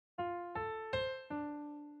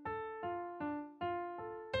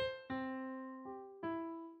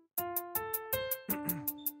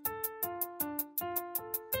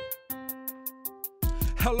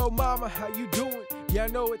Hello mama, how you doing? Yeah, I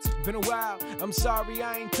know it's been a while. I'm sorry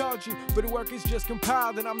I ain't called you, but the work is just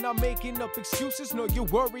compiled. And I'm not making up excuses, no, you're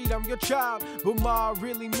worried I'm your child. But ma, I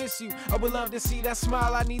really miss you. I would love to see that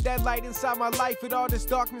smile. I need that light inside my life. With all this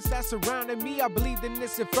darkness that's surrounding me, I believed in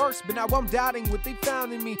this at first, but now I'm doubting what they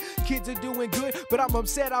found in me. Kids are doing good, but I'm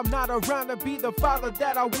upset I'm not around to be the father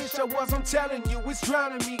that I wish I was. I'm telling you, it's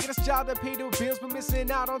drowning me. Get a job to pay the bills, but missing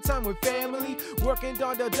out on time with family. Working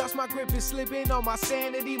on the dust, my grip is slipping on my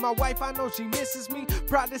sanity. My wife, I know she misses me.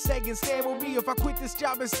 Proud to stay and stand with me. If I quit this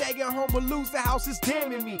job and stay at home or lose the house, it's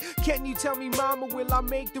damning me. Can you tell me, mama, will I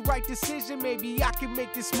make the right decision? Maybe I can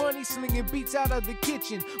make this money slinging beats out of the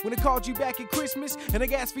kitchen. When I called you back at Christmas and I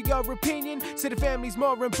asked for your opinion, said the family's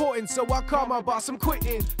more important, so I called my boss, I'm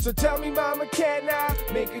quitting. So tell me, mama, can I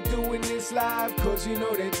make it through in this life? Cause you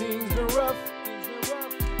know that things been rough.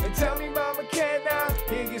 And tell me, mama, can I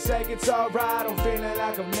hear you say it's alright? I'm feeling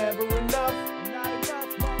like I'm never enough.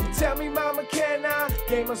 Tell me, mama, can I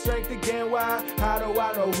gain my strength again? Why? How do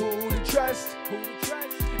I know who to trust?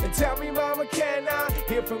 And tell me, mama, can I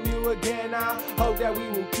hear from you again? I hope that we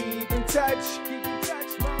will keep in touch.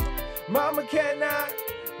 Mama. Mama, can I?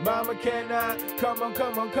 Mama, can I? Come on,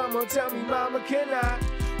 come on, come on. Tell me, mama, can I?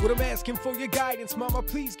 What I'm asking for your guidance, mama,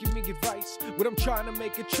 please give me advice. What I'm trying to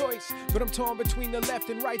make a choice, but I'm torn between the left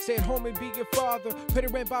and right. Stay at home and be your father, pay the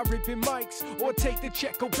rent by ripping mics, or take the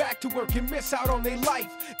check, go back to work and miss out on their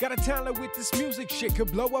life. Got a talent with this music shit,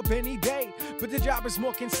 could blow up any day, but the job is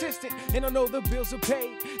more consistent, and I know the bills are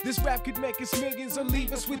paid. This rap could make us millions or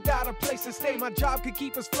leave us without a place to stay. My job could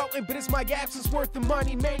keep us floating, but it's my absence worth the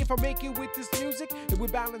money made. If I make it with this music, it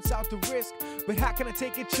would balance out the risk. But how can I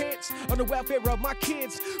take a chance on the welfare of my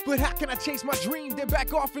kids? But how can I chase my dream, then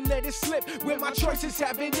back off and let it slip? When my choices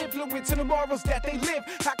have an influence on the morals that they live.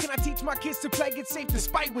 How can I teach my kids to play it safe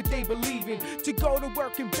despite what they believe in? To go to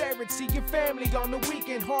work and bear it, see your family on the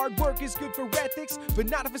weekend. Hard work is good for ethics, but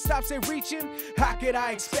not if it stops at reaching. How could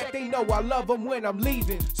I expect they know I love them when I'm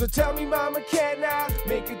leaving? So tell me, mama, can I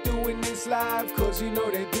make it through in this life? Cause you know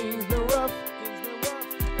that things been rough.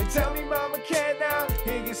 And tell me, mama, can I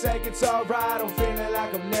hear you say it's alright? I'm feeling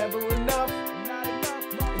like I'm never enough.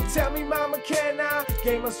 Tell me, mama, can I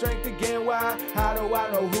gain my strength again? Why? How do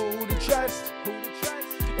I know who to trust?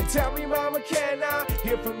 And tell me, mama, can I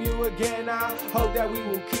hear from you again? I hope that we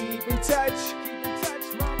will keep in touch.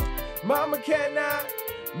 Mama. Mama, can I?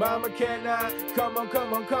 Mama, can I? Come on,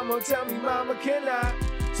 come on, come on. Tell me, mama, can I?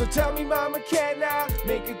 So tell me, mama, can I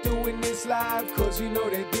make it through in this life? Cause you know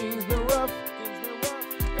that things been rough.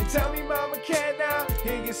 And tell me, mama, can I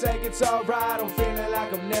hear you say it's alright? I'm feeling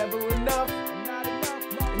like I'm never enough.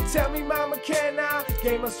 Tell me, mama, can I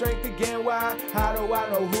gain my strength again? Why? How do I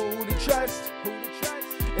know who to trust?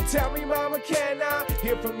 And tell me, mama, can I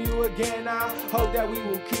hear from you again? I hope that we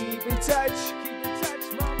will keep in touch.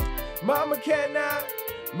 Mama. Mama, can I?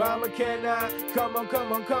 Mama, can I? Come on,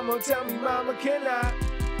 come on, come on. Tell me, mama, can I?